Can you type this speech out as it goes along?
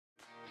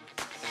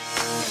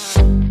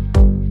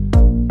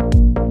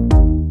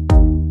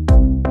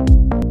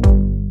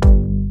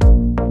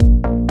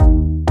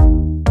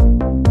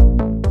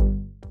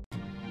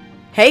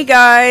Hey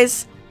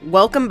guys,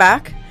 welcome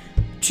back.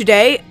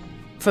 Today,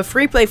 for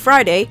Free Play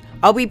Friday,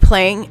 I'll be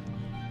playing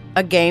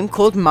a game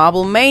called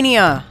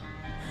Mania.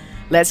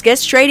 Let's get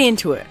straight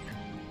into it.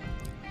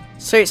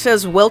 So it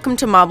says, welcome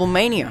to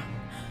Mania.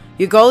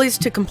 Your goal is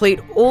to complete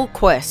all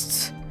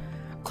quests.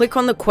 Click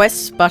on the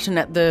quests button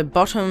at the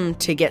bottom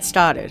to get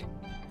started.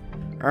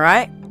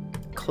 Alright,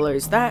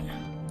 close that.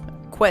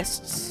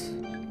 Quests.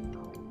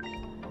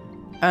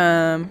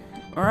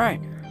 Alright.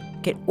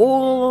 Get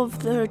all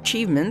of the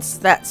achievements.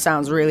 That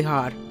sounds really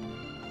hard.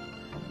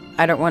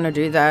 I don't want to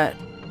do that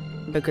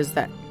because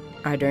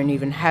I don't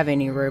even have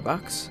any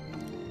Robux.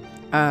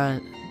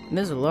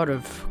 There's a lot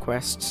of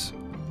quests.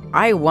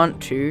 I want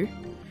to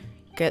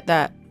get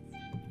that.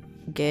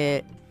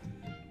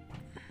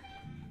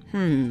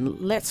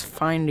 Let's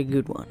find a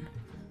good one.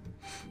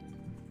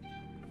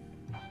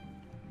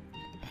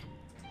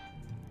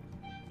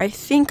 I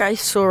think I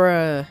saw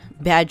a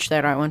badge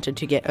that I wanted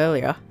to get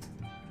earlier.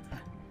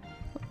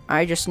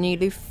 I just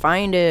need to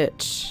find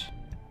it.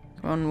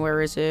 Come on,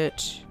 where is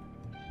it?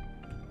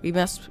 We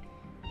must...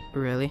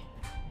 Really?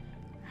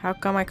 How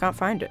come I can't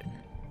find it?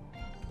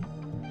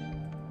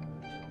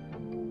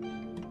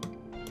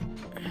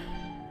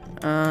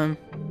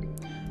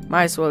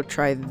 Might as well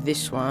try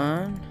this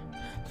one.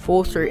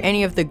 Fall through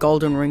any of the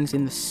golden rings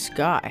in the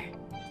sky.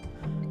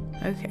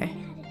 Okay.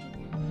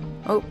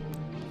 Oh,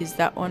 is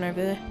that one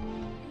over there?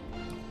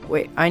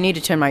 Wait, I need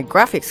to turn my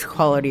graphics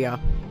quality up.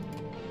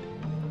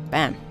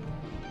 Bam.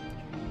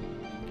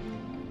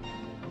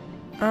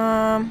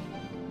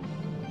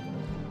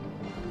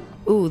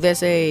 Ooh,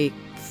 there's a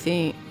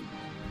thing.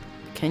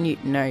 Can you?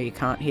 No, you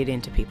can't hit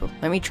into people.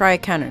 Let me try a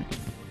cannon.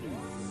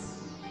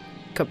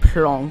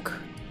 Kaplonk.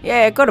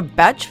 Yeah, I got a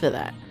badge for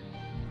that.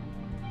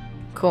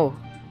 Cool.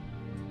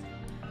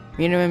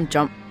 Minimum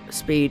jump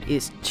speed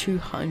is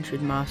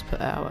 200 miles per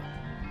hour.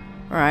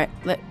 Alright,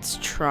 let's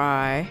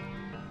try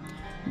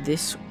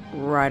this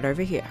right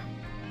over here.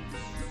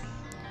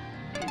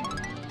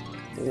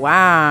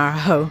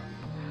 Wow.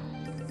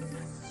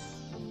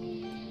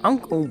 I'm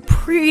going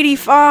pretty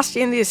fast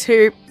in this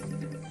hoop.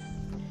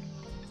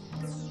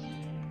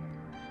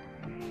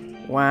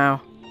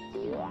 Wow.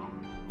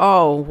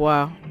 Oh,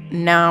 wow.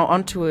 Now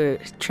onto a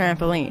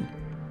trampoline.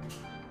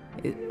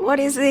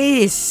 What is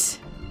this?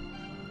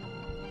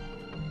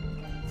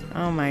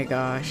 Oh my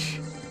gosh.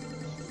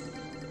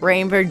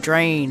 Rainbow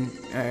drain.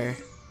 Oh.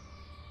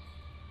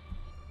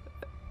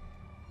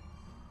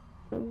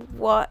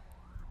 What?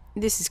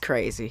 This is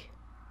crazy.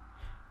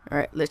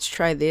 Alright, let's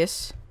try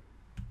this.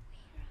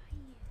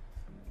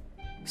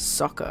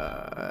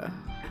 Soccer.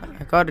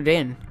 I got it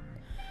in.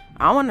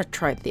 I want to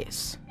try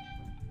this.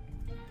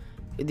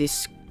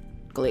 This,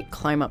 like,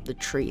 climb up the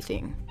tree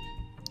thing.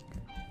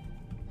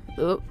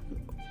 Oh.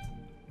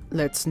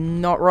 Let's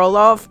not roll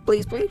off.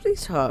 Please, please,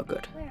 please. Oh,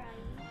 good.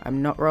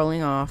 I'm not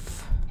rolling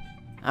off.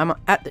 I'm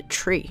at the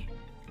tree.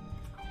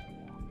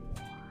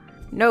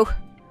 No.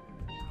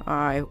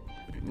 I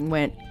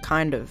went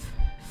kind of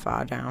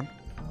far down.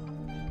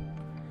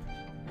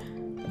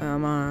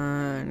 Come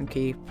on,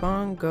 keep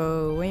on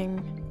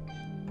going.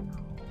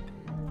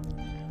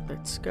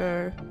 Let's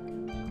go.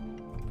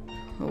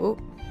 Oh.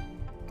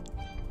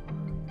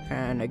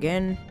 And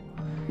again.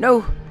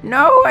 No!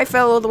 No! I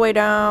fell all the way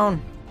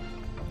down!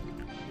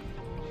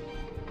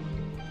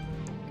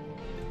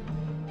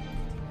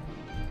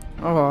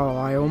 Oh,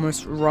 I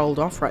almost rolled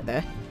off right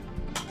there.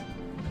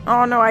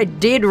 Oh no, I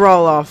did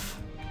roll off!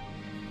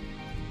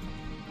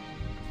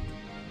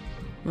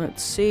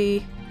 Let's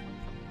see.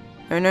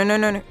 No, no, no,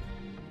 no, no.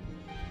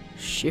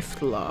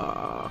 Shift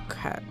lock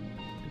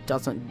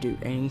doesn't do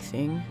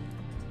anything.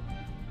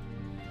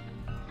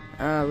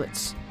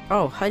 Let's...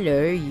 Oh,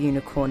 hello,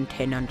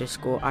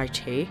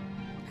 unicorn10_IT.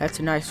 That's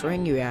a nice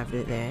ring you have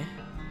there.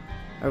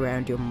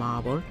 Around your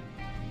marble.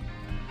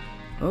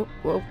 Oh,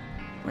 whoa.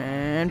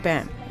 And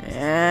bam.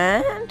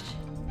 And...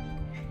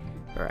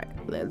 Alright,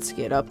 let's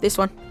get up this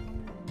one.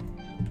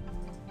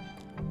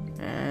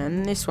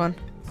 And this one.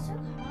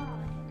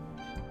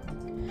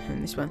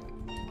 And this one.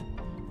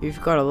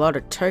 You've got a lot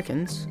of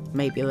tokens.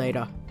 Maybe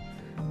later.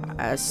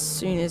 As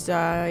soon as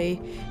I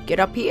get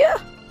up here,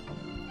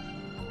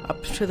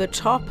 up to the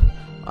top,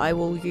 I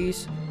will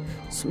use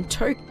some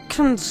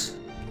tokens.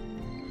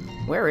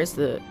 Where is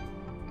the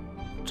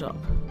top?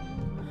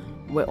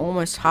 We're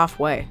almost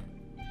halfway.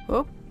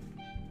 Oh.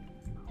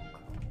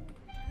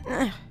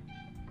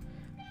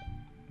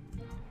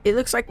 It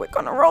looks like we're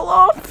gonna roll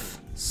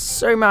off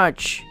so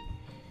much.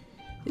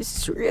 This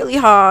is really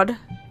hard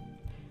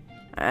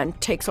and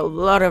takes a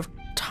lot of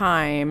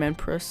time and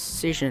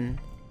precision.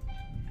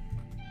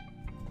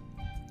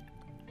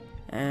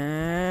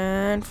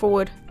 And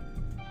forward.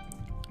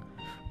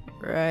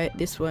 Right,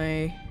 this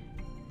way.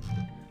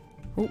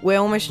 Ooh, we're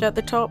almost at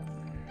the top.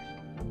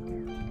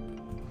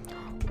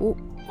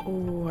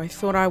 Oh, I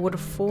thought I would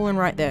have fallen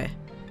right there.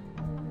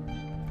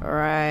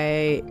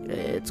 Alright,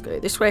 let's go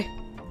this way.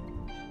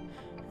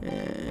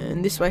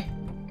 And this way.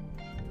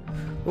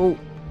 Oh,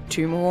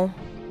 2 more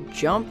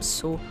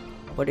jumps, or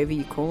whatever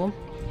you call them.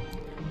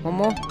 1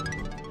 more.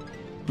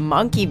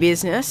 Monkey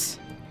business.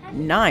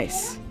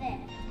 Nice. Up there.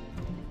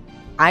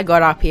 I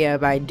got up here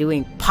by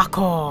doing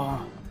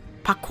parkour.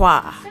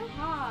 Parkour. So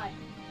hard.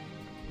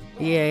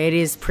 Yeah, it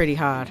is pretty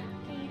hard.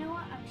 Okay, you know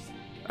what? I'm just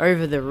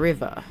Over the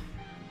river.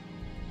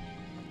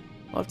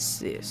 What's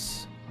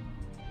this?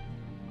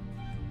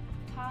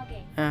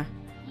 target.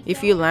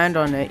 If you land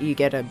on it, you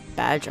get a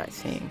badge, I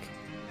think.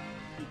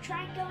 You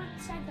try and go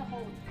inside the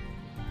hole.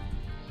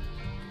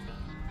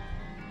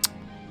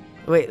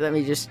 Wait, let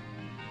me just...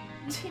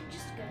 You can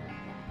just go like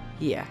that.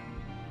 Yeah.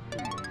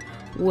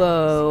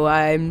 Whoa,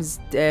 I'm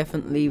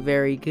definitely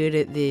very good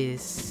at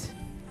this.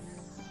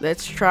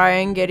 Let's try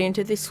and get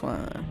into this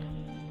one.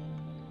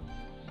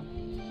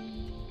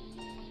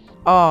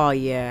 Oh,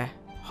 yeah.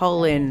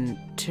 Hole in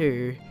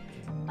 2.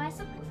 Buy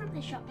something from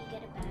the shop, you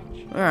get a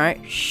badge.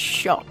 Alright,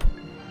 shop.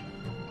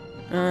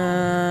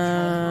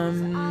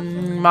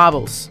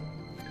 Marbles.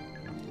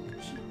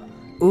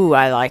 Cheaper. Ooh,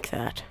 I like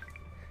that.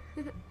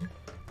 How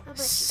much?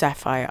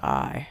 Sapphire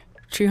Eye.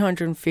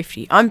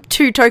 250. I'm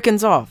 2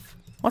 tokens off.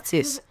 What's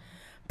this?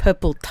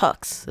 Purple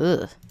Tux.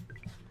 Ugh.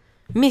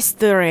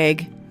 Mr.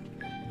 Egg.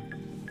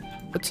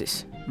 What's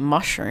this?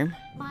 Mushroom.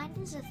 Mine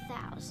is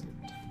 1,000.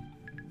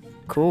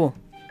 Cool.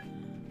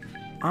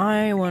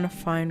 I want to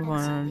find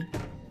one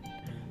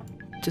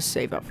to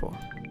save up for.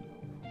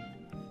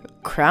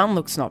 Crown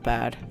looks not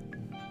bad.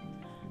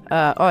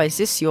 Oh, is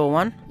this your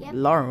one? Yep.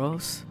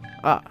 Laurels.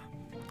 Ah.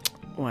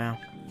 Wow.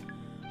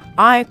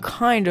 I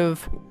kind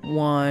of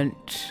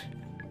want...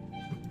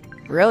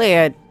 Really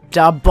a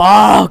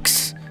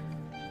box.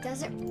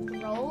 Does it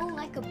roll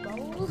like a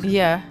bowl?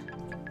 Yeah.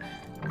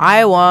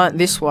 I want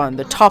this one,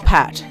 the top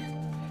hat.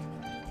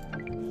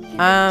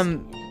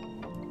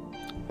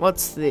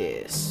 What's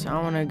this?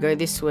 I want to go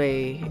this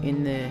way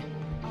in the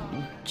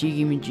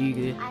jiggy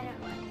majigga. I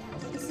don't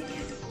like that. It's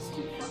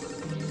too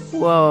far.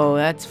 Whoa,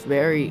 that's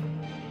very...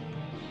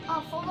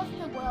 Oh, fall off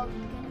the world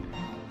and get a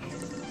badge.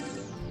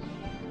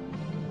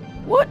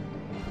 What?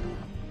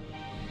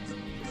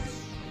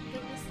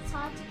 Goodness, it's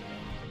hard to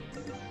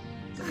get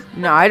out.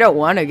 No, I don't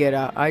want to get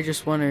out. I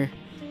just want to... To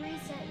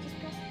reset, just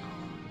press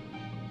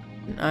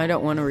R. I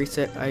don't want to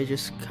reset. I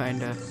just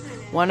kind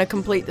of want to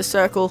complete the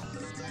circle.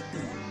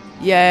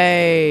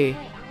 Yay. Wait, I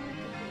want to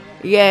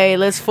complete it. Yay,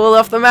 let's fall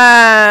off the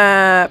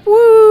map.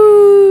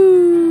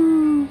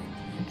 Woo!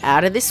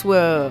 Out of this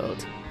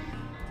world.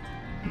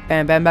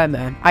 Bam, bam, bam,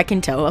 bam. I can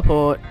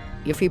teleport.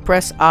 If you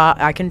press R,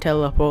 I can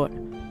teleport.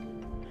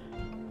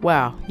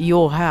 Wow,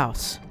 your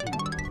house.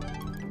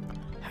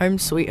 Home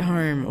Sweet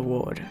Home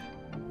Award.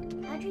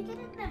 How'd you get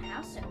in the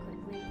house so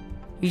quickly?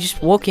 You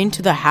just walk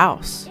into the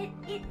house.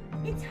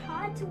 It's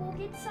hard to walk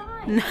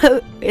inside.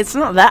 No, it's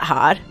not that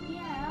hard.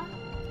 Yeah.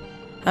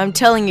 I'm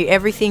telling you,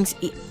 everything's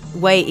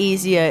way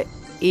easier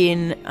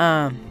in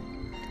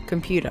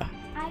computer.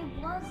 I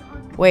was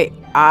on. Wait,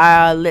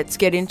 let's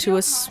get into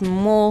a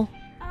small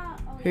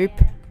hoop.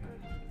 Yeah.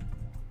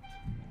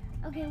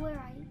 Okay, where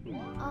are you?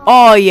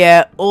 Oh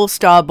yeah,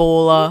 All-Star You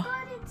Baller.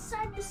 got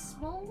inside the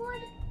small one?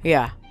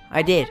 Yeah,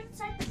 I did. got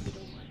inside the big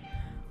one.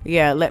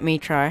 Yeah, let me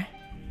try.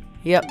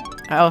 Yep,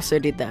 I also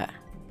did that.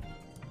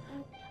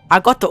 I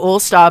got the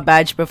All-Star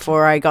badge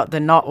before I got the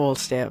not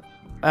All-Star,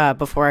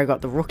 before I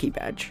got the Rookie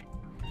badge.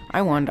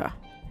 I wonder.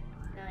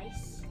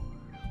 Nice.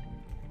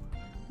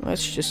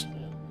 Let's just,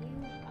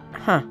 You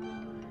huh.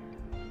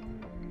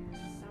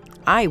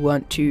 I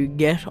want to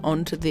get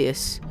onto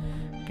this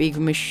big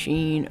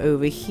machine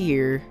over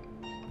here.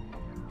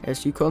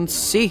 As you can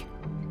see.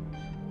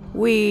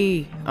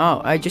 Wee.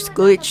 Oh, I just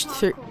glitched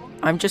through.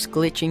 I'm just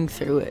glitching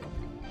through it.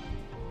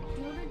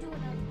 Do you want to do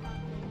another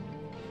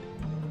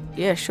parkour?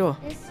 Yeah, sure.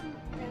 There's some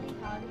really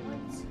hard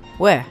ones.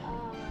 Where?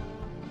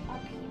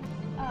 Up here.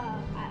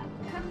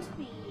 Come to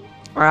me.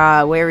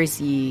 Where is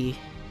he?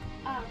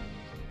 At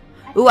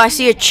Ooh, the I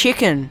see a piano.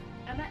 chicken.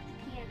 I'm at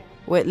the piano.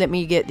 Wait, let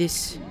me get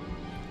this.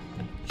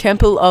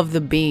 Temple of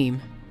the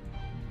Beam.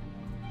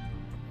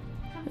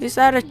 Come to Is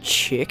that a me.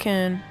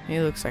 chicken?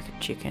 It looks like a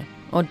chicken.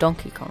 Or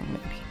Donkey Kong,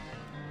 maybe.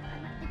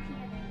 I'm at the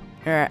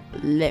piano.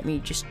 Alright, let me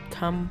just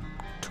come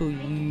to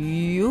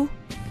you.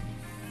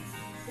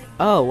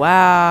 Oh,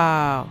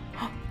 wow.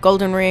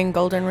 Golden ring,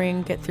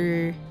 get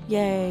through.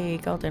 Yay,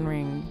 golden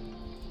ring.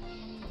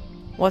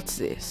 What's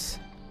this?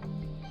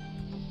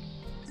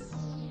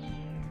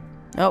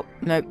 Nope,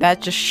 nope,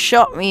 that just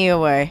shot me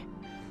away.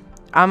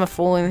 I'm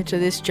falling into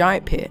this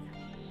giant pit.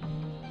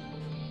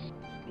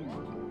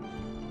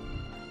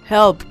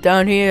 Help,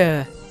 down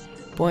here.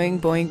 Boing,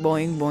 boing,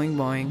 boing, boing,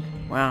 boing.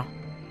 Wow.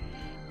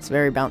 It's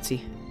very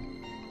bouncy.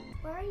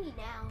 Where are you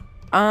now?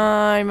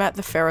 I'm at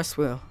the Ferris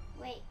wheel.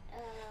 Wait,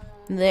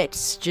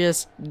 Let's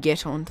just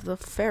get onto the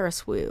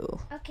Ferris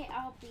wheel. okay,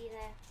 I'll be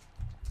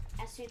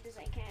there as soon as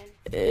I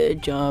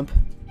can. Jump.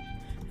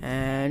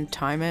 And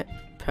time it.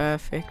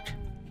 Perfect.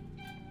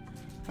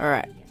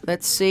 Alright,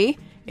 let's see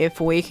if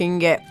we can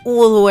get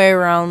all the way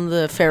around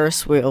the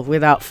Ferris wheel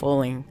without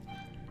falling.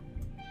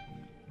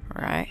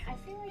 Alright. I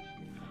feel like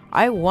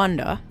I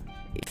wonder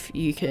if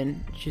you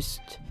can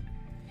just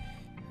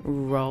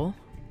roll.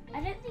 I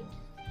don't think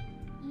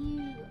you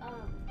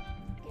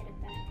get a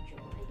badge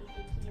or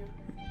anything here.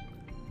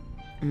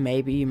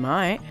 Maybe you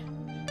might.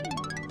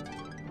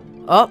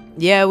 Oh,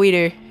 yeah, we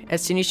do.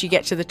 As soon as you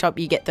get to the top,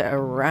 you get the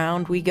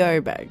around we go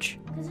badge.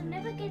 Because I've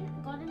never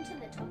gotten to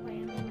the top. I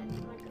only went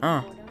to like Ah.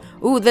 a quarter.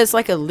 Ooh, there's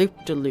like a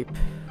loop-de-loop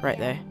right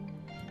there.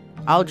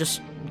 I'll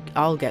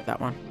get that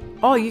one.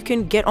 Oh, you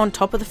can get on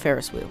top of the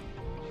Ferris wheel.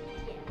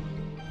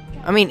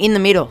 Yeah. I mean, in the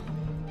middle.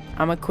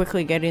 I'ma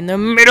quickly get in the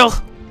middle.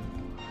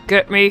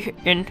 Get me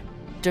in.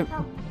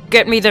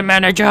 Get me the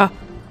manager.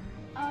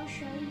 I'll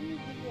show you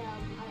the other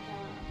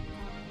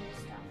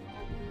stuff.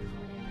 I'll use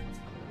whatever it's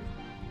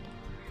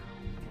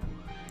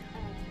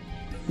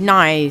called.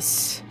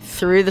 Nice.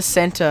 Through the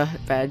center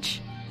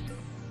badge.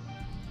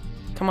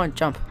 Come on,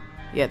 jump.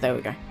 Yeah, there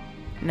we go.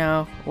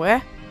 Now,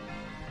 where?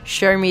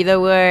 Show me the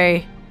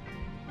way.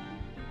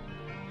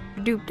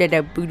 Doop da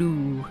da boo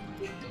doo.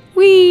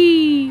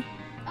 Wee.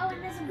 Oh,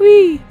 and there's a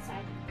Whee!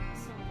 inside.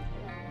 So,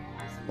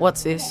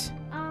 What's this? you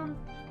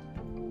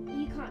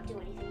can't do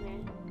anything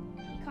there.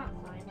 You can't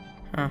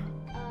climb. Huh.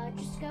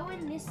 Just go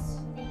in this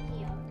thing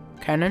here.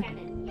 Cannon?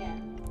 Cannon, yeah.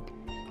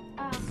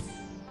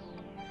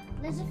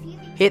 There's a few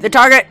things. Hit the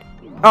target.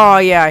 Oh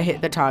yeah, I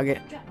hit the target.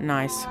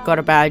 Nice. Got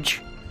a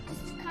badge.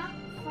 Just come,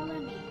 follow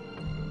me.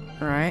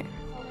 Right.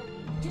 Follow me.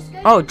 Just go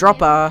Oh, down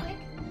dropper. here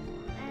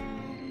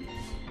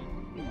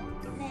quick,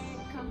 and then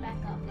come back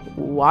up.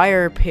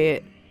 Wire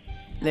pit.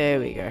 There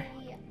we go.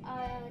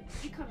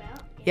 You come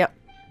out. Yep.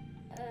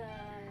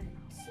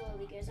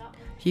 Slowly goes up.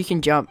 You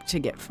can jump to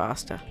get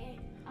faster. Okay.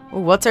 Oh,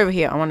 what's over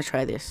here? I want to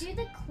try this. Do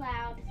the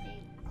cloud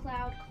thing.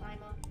 Cloud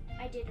climber.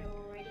 I did it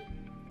already.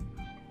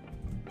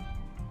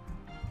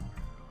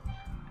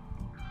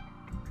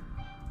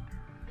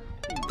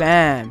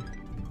 Bam.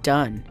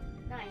 Done.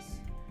 Nice.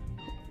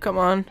 Come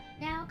on.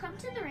 Now come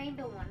to the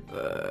rainbow one.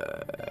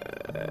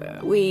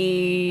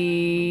 We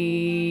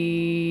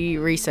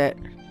reset.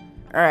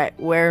 Alright,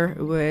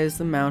 where's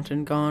the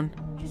mountain gone?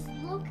 Just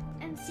look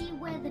and see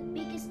where the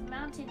biggest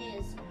mountain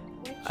is,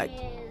 which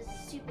is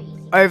super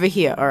easy. Over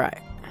here, alright.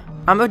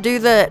 I'm gonna do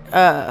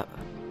the,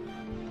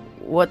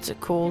 what's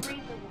it called?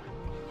 Rainbow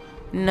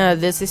one. No,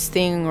 there's this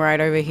thing right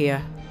over here.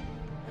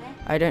 Where?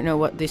 I don't know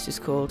what this is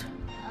called.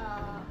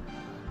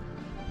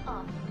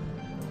 Oh.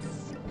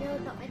 You're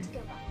not meant to go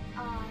back.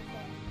 There.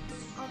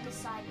 On the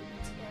side you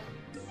need to go.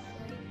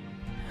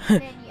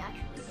 Then you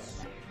actually get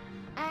there.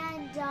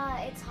 And,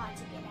 it's hard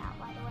to get out,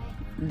 by the way.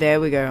 There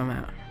we go, I'm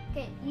out.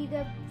 Okay, you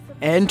go from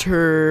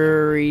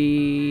Enter.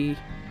 I'm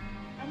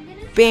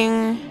gonna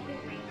Bing. keep it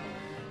rainbow.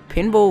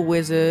 Pinball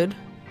wizard.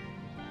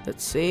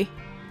 Let's see.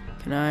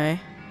 Can I?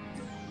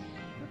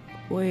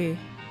 Wait.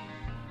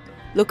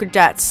 Look at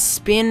that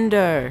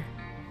spinder.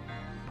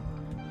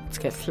 Let's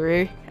get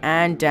through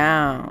and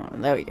down.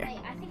 There we go. Wait,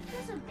 I think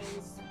there's a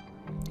maze.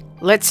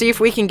 Let's see if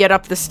we can get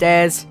up the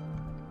stairs.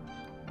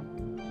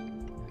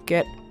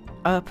 Get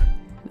up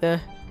the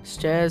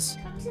stairs.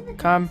 Come to the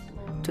Come dance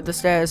floor. to the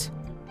stairs.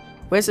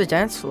 Where's the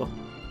dance floor? Go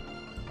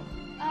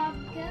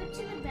to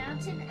the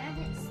mountain and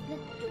it's the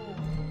door.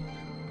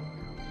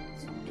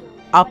 It's a door.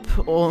 Up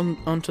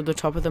onto the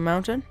top of the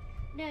mountain?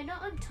 No,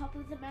 not on top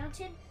of the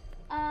mountain.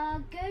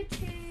 Go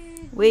to.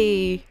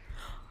 Wee.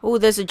 Oh,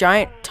 there's a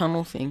giant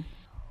tunnel thing.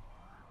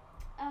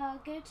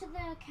 Go to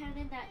the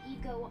cannon that you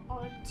go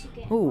on to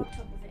get Ooh. on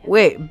top of it.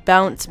 Wait,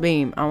 balance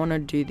beam. I want to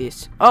do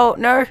this. Oh,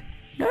 no.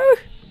 No.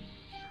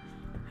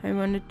 I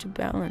wanted to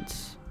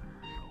balance.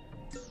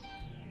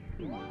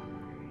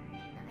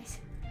 Nice.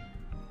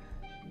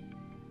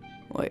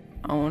 Wait,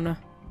 I want to...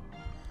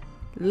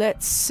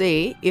 Let's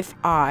see if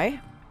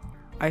I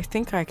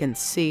think I can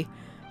see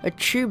a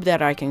tube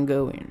that I can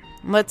go in.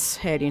 Let's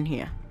head in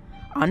here.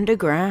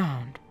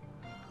 Underground.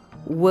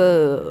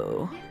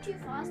 Whoa. You're too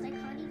fast. I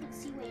can't even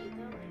see where you're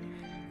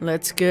going.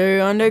 Let's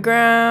go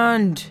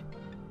underground.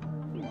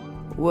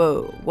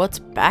 Whoa, what's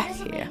back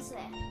There's a here? maze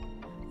there.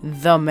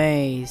 The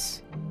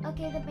maze.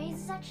 Okay, the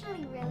maze is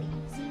actually really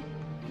easy.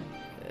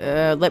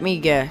 Let me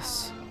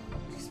guess.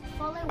 Just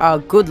follow. Oh,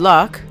 one good way.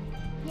 luck.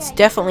 Yeah, It's you-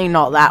 definitely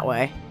not that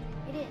way.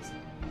 It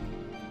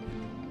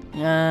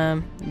is.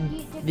 Um, You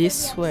just go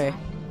this the other way. side.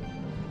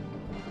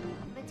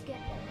 Let's get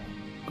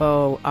that way.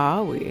 Oh,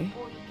 are we?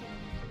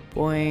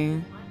 Or you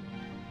Boing,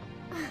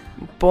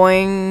 can.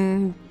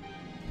 boing,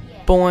 Yeah.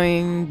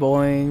 boing,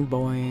 boing,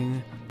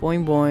 boing,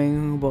 boing,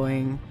 boing,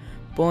 boing,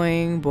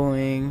 boing,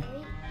 boing. Okay.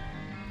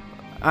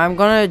 I'm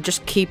gonna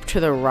just keep to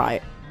the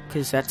right,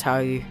 because that's how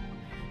you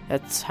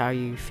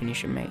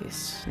finish a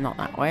maze. Not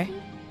that way.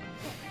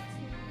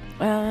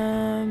 Yeah,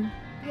 I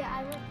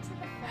went to the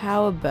first.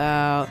 How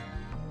about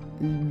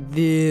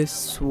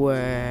this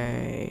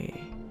way?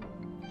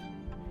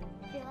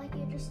 I feel like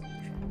you're just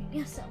trapping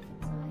yourself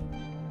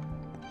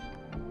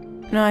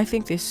inside. No, I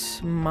think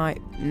this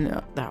might...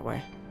 No, that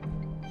way.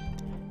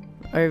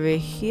 Over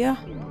here.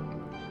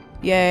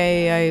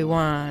 Yay, I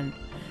won.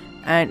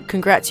 And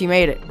congrats, you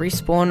made it.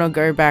 Respawn or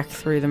go back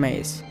through the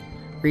maze.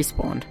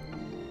 Respawned.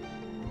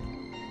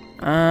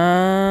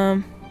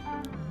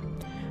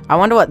 I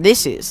wonder what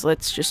this is.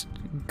 Let's just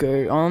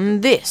go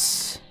on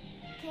this.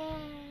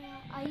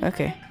 Are you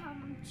Okay. gonna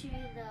come to the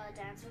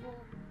dance floor?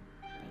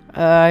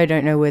 I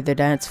don't know where the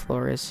dance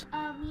floor is.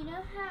 You know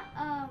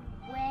how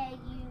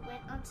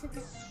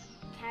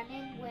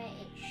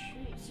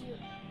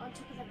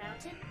top of the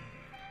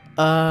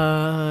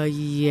mountain?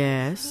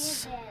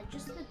 Yes. Near there,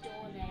 just the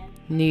door there.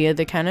 Near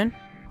the cannon?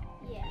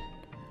 Yeah.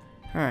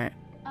 Alright.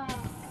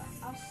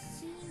 I'll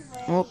see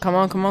where. Oh, come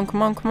on, come on,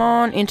 come on, come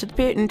on. Into the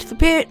pit, into the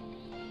pit.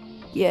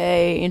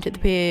 Yay, into the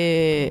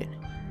pit.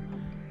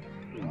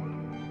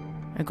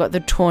 I got the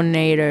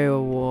tornado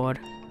award.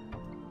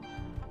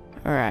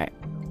 Alright.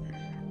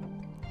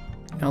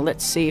 Now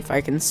let's see if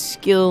I can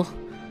skills.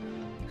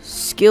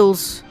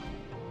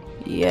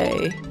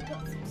 Yay. You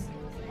got some skills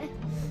there.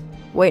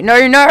 Wait, no.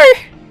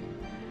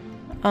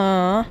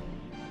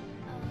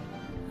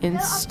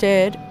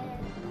 Instead.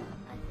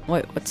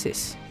 Wait, what's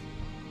this?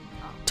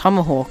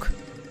 Tomahawk.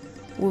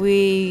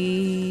 Wee,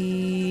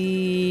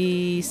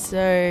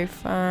 so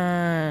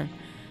fun.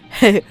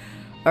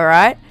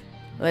 Alright,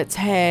 let's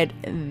head.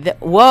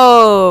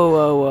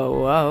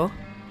 Whoa.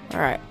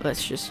 Alright,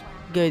 let's just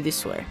go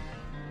this way.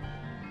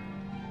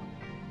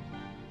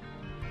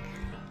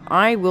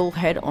 I will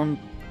head on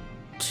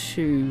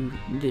to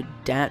the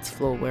dance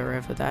floor,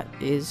 wherever that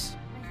is.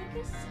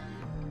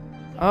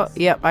 Oh,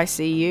 yep, I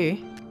see you.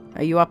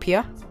 Are you up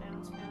here?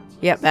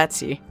 Yep,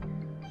 that's you.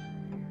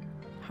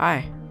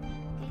 Hi.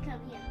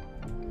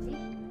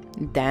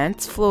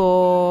 Dance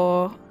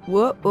floor.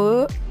 Whoop.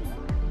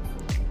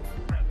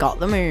 Got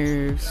the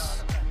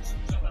moves.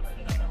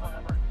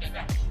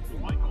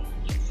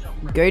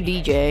 Go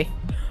DJ.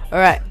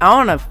 Alright, I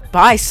wanna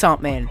buy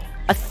something.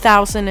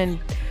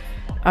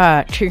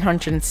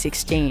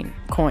 1,216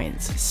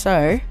 coins.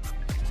 So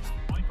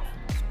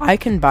I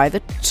can buy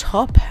the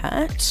top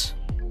hat.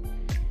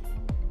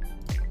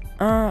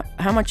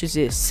 How much is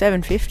this?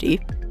 750.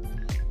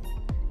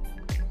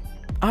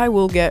 I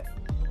will get.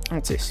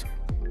 What's this?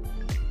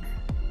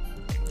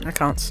 I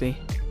can't see.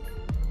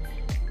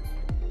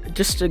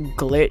 Just a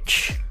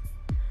glitch.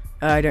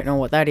 I don't know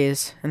what that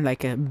is. And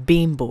like a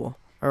beanball.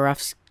 A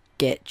rough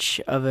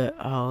sketch of a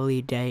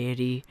holy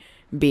deity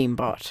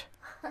beambot.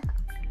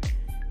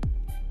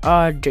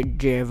 The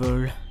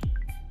devil.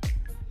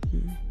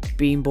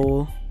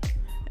 Beanball.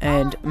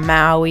 And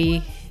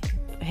Maui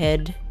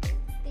head.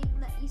 Thing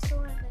that you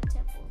saw in the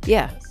temple.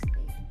 Yeah.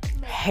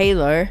 Basically.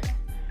 Halo.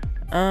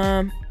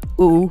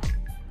 Ooh.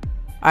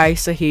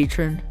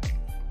 Isohedron.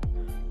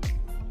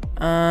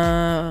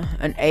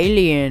 An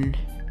alien.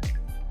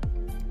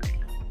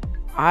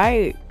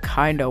 I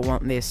kinda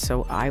want this,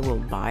 so I will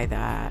buy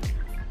that.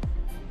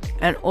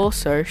 And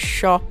also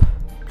shop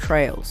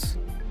trails.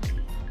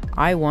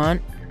 I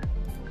want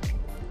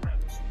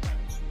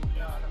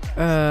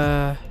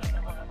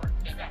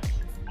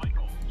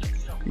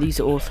these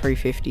are all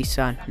 350,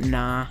 son.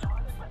 Nah.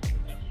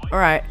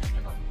 Alright.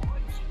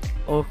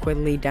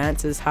 Awkwardly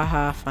dances,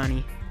 haha,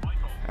 funny.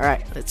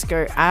 Alright, let's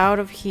go out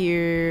of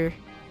here.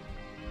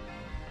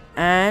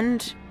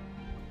 And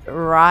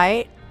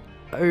right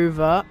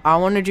over, I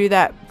want to do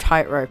that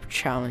tightrope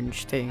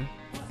challenge thing.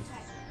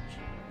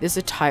 There's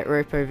a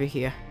tightrope over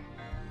here.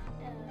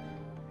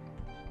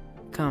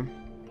 Come.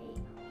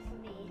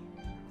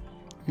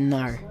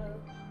 No.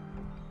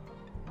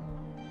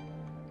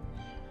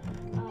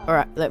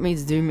 Alright, let me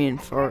zoom in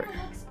for it.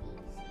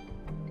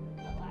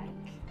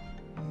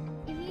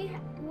 If you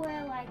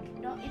were like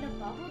not in a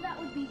bubble, that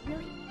would be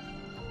really.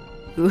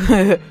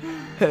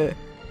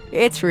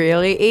 It's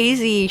really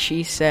easy,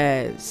 she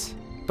says,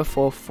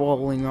 before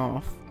falling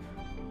off.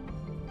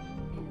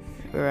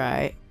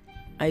 Right.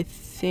 I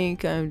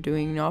think I'm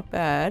doing not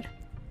bad.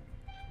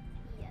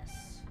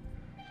 Yes.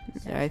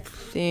 I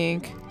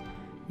think.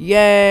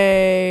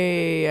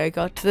 Yay! I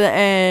got to the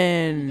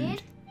end. You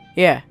did?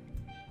 Yeah.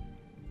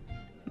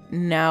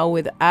 Now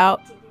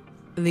without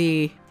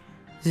the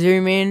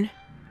zoom in,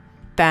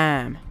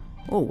 bam.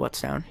 Oh,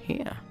 what's down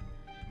here?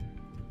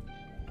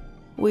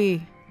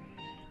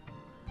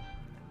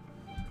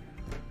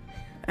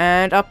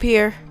 And up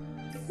here.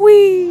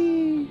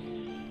 Whee!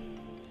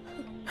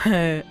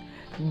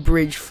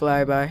 Bridge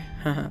flyby.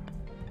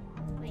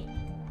 Wait.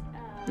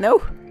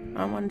 No,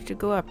 I wanted to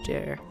go up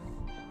there.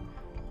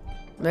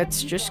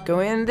 Let's just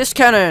go in this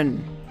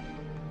cannon.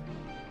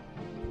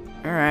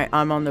 Alright,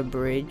 I'm on the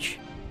bridge.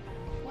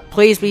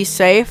 Please be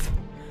safe.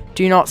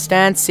 Do not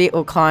stand, sit,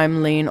 or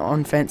climb, lean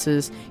on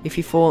fences. If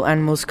you fall,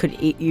 animals could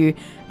eat you,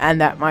 and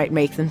that might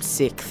make them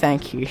sick.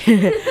 Thank you.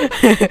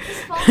 Just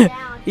fall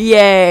down.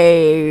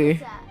 Yay! What's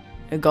that?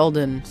 A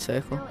golden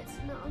circle. No, it's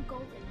not a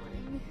golden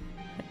ring.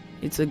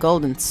 It's a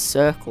golden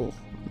circle,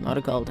 not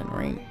a golden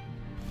ring.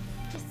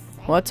 Just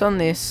say What's on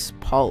this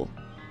pole?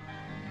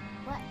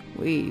 what?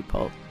 Wee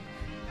pole.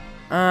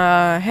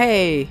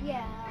 Hey.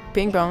 Yeah.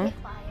 Ping get pong.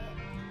 hit by it.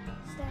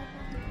 Stand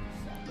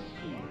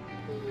on your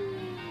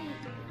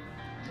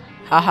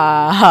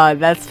Haha,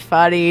 that's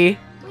funny.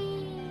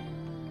 Wee.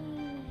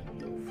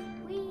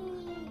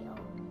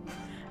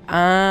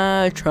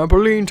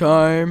 Trampoline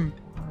time.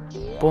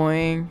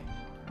 Boing.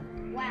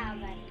 Wow,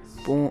 that is.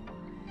 Boom.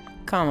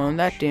 Come on,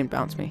 that didn't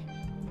bounce me.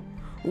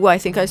 Ooh, I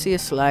think I see a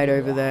slide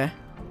over there.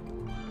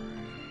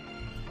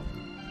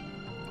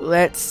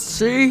 Let's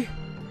see.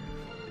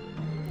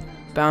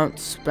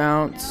 Bounce,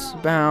 bounce,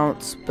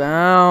 bounce,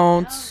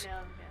 bounce.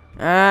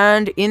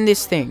 And in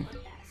this thing.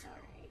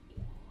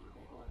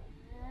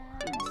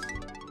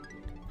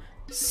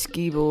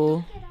 Ski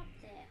ball. Get up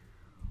there.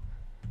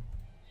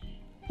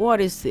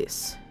 What is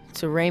this?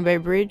 It's a rainbow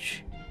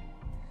bridge.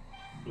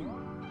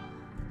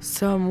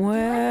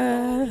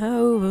 Somewhere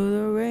over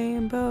the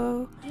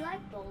rainbow. Do you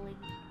like bowling?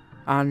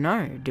 I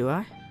know, do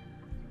I?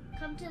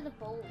 Come to the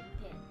bowling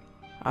pit.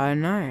 I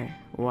know.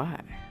 Why?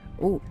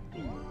 Ooh.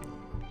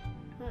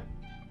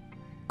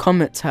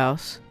 Comet's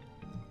house.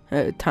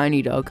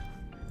 Tiny dog.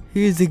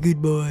 He's a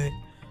good boy.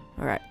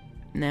 Alright.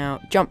 Now,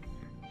 jump.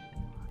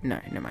 No,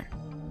 never mind.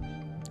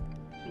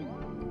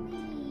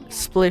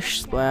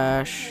 Splish,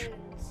 splash.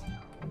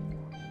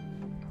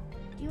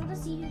 Do you want to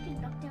see who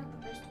can knock down the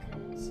most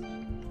cones?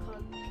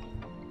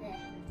 There.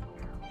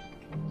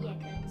 Yeah,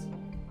 cones.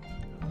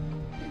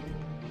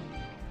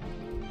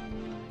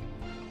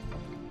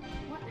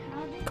 What?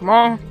 How did... Come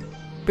on.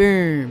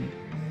 Boom.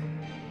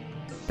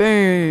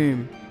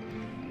 Boom.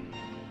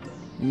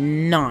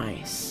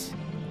 Nice.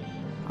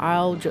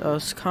 I'll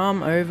just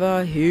come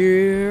over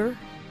here.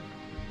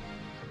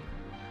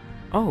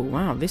 Oh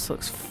wow, this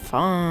looks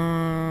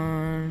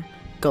fun.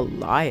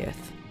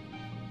 Goliath.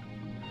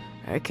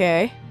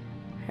 Okay.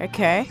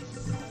 Okay.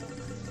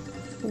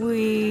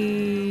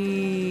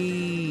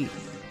 Wee.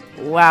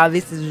 Wow,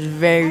 this is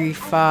very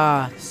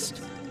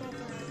fast.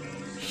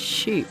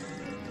 Shoot.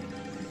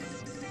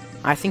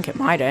 I think it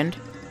might end.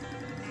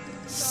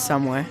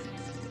 Somewhere.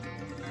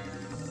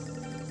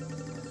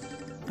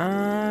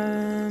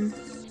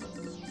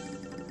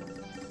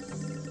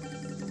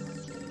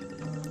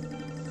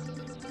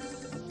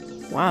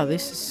 Wow,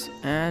 this is,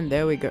 and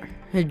there we go.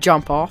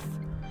 Jump off.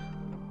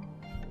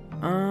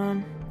 Go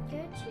to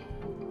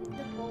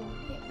the bowling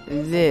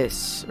pit.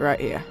 This right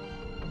here.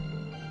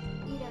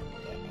 You don't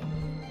get anything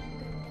from going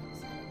down the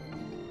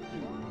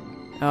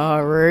side of Oh,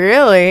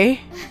 really? it.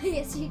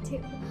 Yes, you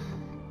do.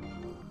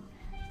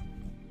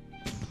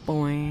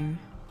 Boing.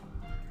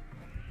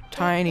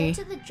 Tiny.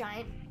 Go to the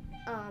giant,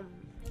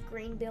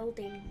 green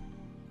building.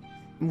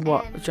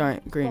 What and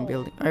giant green bowl.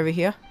 building? Over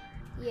here?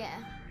 Yeah,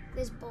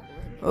 there's bowling.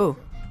 Oh.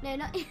 No,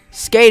 not.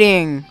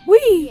 Skating.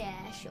 Whee!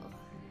 Yeah, sure.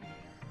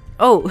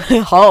 Oh,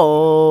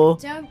 oh.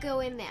 Don't go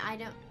in there. I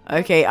don't.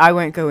 Okay, I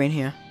won't go in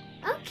here.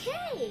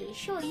 Okay,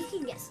 sure. You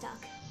can get stuck.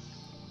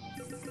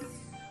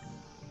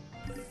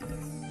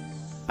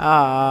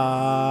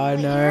 Ah,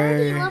 Wait, you're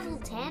already no. level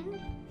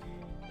 10.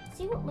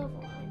 See what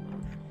level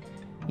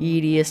I'm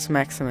Edius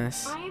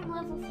Maximus. at. I am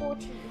level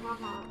 14.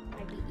 Haha,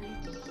 I beat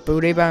you.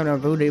 Booty butter,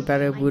 booty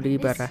butter, Like booty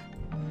this. butter.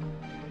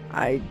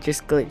 I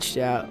just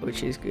glitched out,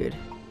 which is good.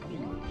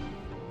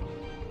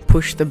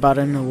 Push the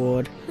button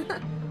award.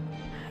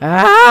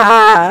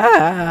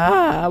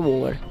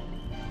 Award.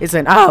 It's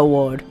an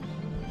award.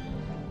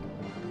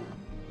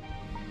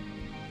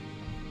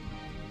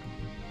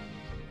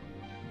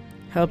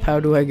 Help, how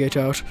do I get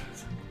out?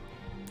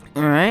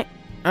 Alright.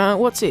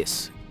 What's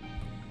this?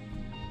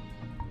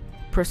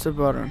 Press the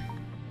button.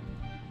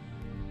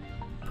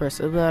 Press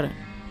the button.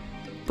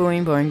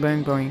 Boing, boing,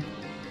 boing, boing.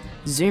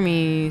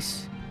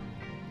 Zoomies.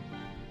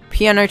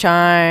 Piano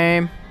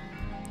time.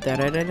 Da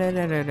da da da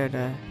da da da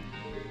da.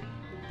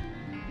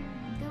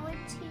 Go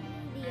into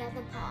the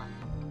other part.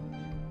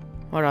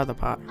 What other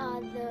part? The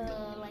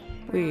like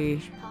Wee.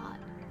 brownish part.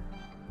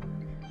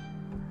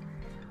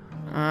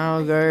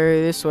 I'll go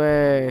this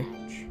way.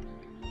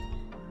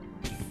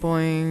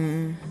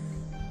 Boing.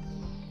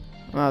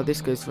 Wow,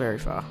 this goes very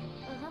far.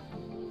 Uh-huh.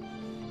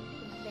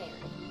 Very.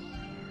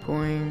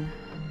 Boing.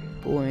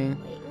 Boing.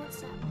 Wait,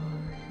 what's that part?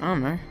 I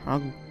don't know.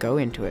 I'll go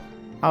into it.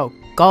 Oh,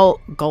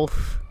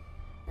 golfness.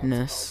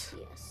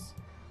 Yes.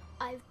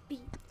 I've beat.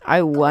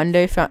 I wonder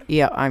if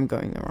yeah, I'm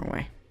going the wrong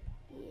way.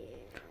 Yeah.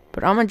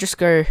 But I'm gonna just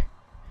go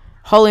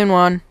hole in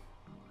one.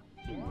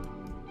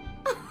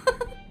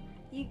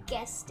 You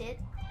guessed it,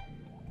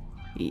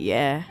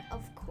 Yeah.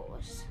 of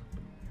course.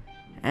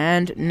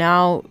 And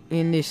now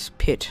in this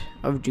pit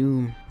of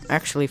doom.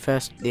 Actually,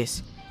 first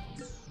this.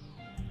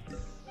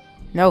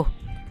 No,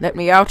 let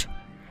me out.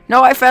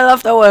 No, I fell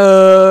off the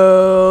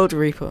world.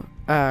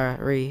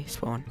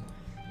 Respawn.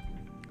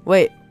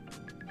 Wait.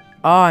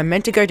 Oh, I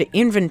meant to go to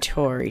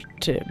inventory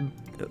to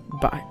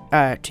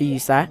buy, to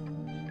use that.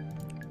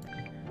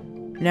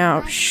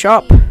 Now,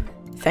 shop.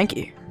 Thank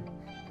you.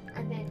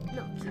 And then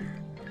knock you.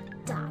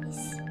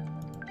 Dice.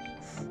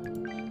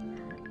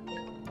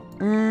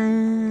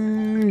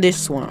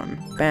 This one.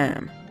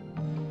 Bam.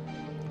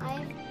 I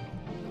have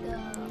the.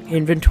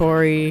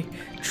 Inventory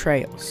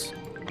trails.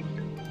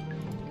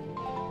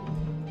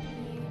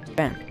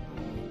 Bam.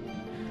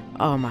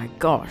 Oh my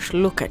gosh,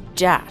 look at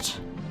that.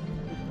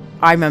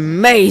 I'm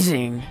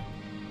amazing.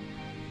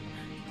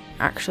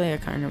 Actually, I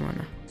kind of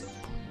wanna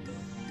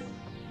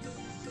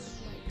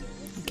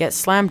get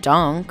slam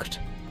dunked.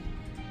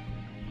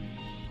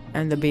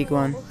 And the big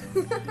one.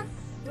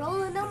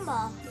 Roll a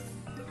number.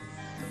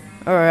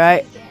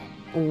 Alright. Get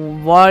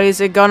What is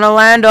it gonna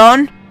land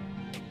on?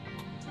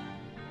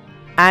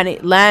 And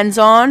it lands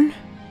on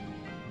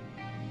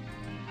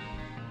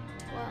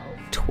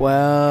 12.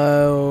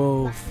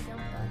 12. Lucky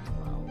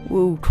number 12.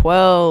 Woo,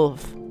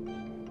 12.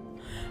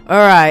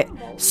 Alright,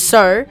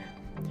 so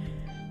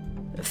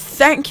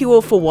thank you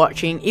all for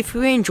watching. If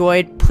you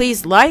enjoyed,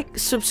 please like,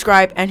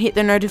 subscribe, and hit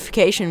the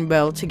notification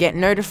bell to get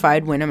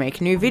notified when I make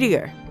a new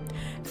video.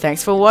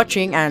 Thanks for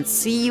watching, and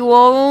see you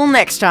all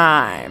next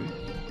time.